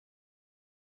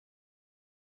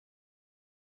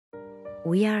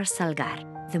We are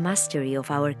Salgar, the mastery of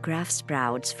our craft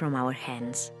sprouts from our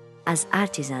hands. As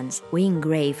artisans, we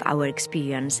engrave our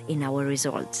experience in our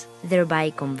results,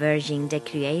 thereby converging the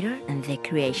creator and the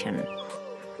creation.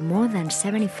 More than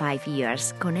 75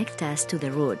 years connect us to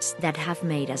the roots that have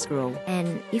made us grow,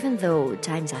 and even though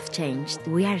times have changed,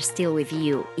 we are still with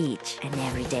you each and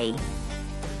every day.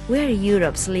 We are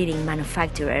Europe's leading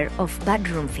manufacturer of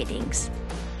bedroom fittings.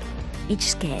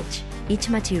 Each sketch, each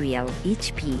material,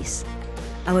 each piece.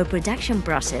 Our production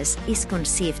process is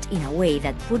conceived in a way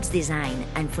that puts design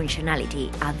and functionality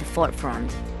at the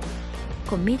forefront.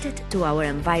 Committed to our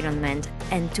environment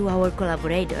and to our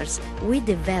collaborators, we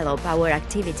develop our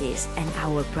activities and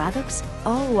our products,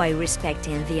 all while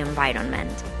respecting the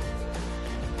environment.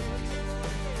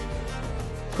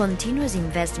 Continuous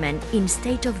investment in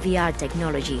state-of-the-art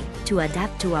technology to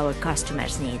adapt to our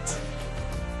customers' needs.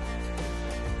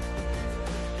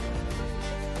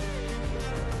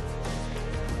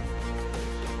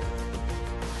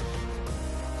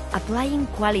 Applying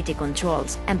quality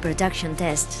controls and production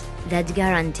tests that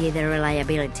guarantee the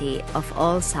reliability of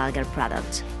all Salgar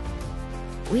products.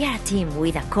 We are a team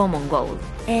with a common goal,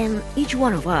 and each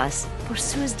one of us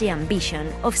pursues the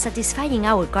ambition of satisfying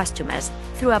our customers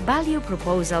through a value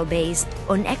proposal based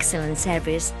on excellent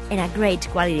service and a great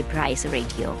quality-price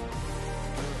ratio.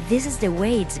 This is the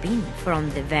way it's been from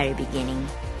the very beginning,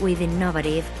 with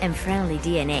innovative and friendly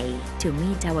DNA to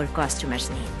meet our customers'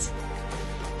 needs.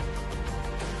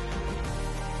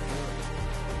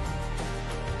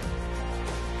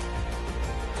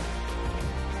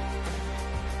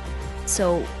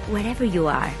 So, wherever you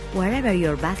are, wherever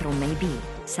your bathroom may be,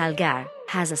 Salgar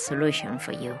has a solution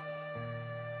for you.